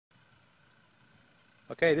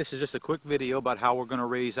Okay, this is just a quick video about how we're going to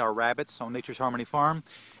raise our rabbits on Nature's Harmony Farm.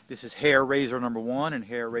 This is hair raiser number 1 and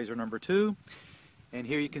hair raiser number 2. And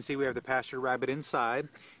here you can see we have the pastured rabbit inside.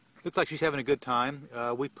 Looks like she's having a good time.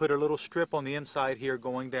 We put a little strip on the inside here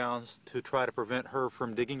going down to try to prevent her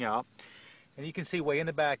from digging out. And you can see way in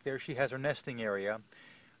the back there she has her nesting area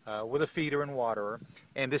with a feeder and waterer.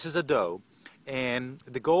 And this is a doe. And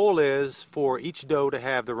the goal is for each doe to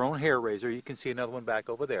have their own hair raiser. You can see another one back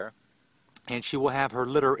over there. And she will have her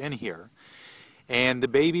litter in here. And the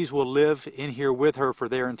babies will live in here with her for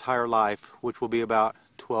their entire life, which will be about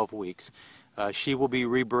 12 weeks. She will be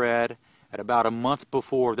rebred at about a month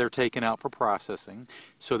before they're taken out for processing,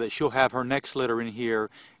 so that she'll have her next litter in here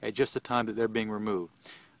at just the time that they're being removed.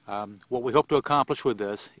 What we hope to accomplish with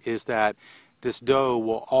this is that this doe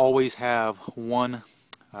will always have one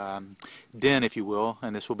den, if you will,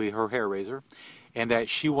 and this will be her hair raiser, and that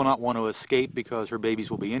she will not want to escape because her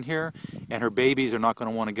babies will be in here, and her babies are not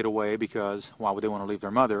going to want to get away because why would they want to leave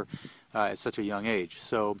their mother at such a young age?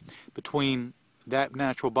 So between that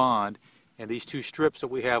natural bond and these two strips that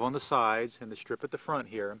we have on the sides and the strip at the front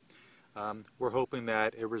here, we're hoping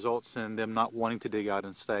that it results in them not wanting to dig out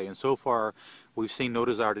and stay. And so far we've seen no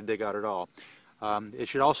desire to dig out at all. It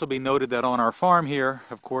should also be noted that on our farm here,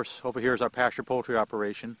 of course over here is our pasture poultry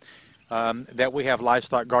operation, that we have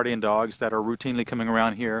livestock guardian dogs that are routinely coming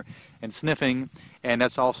around here and sniffing, and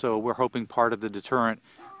that's also, we're hoping, part of the deterrent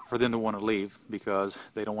for them to want to leave because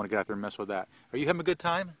they don't want to get out there and mess with that. Are you having a good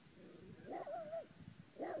time?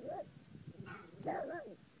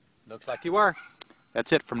 Looks like you are.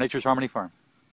 That's it from Nature's Harmony Farm.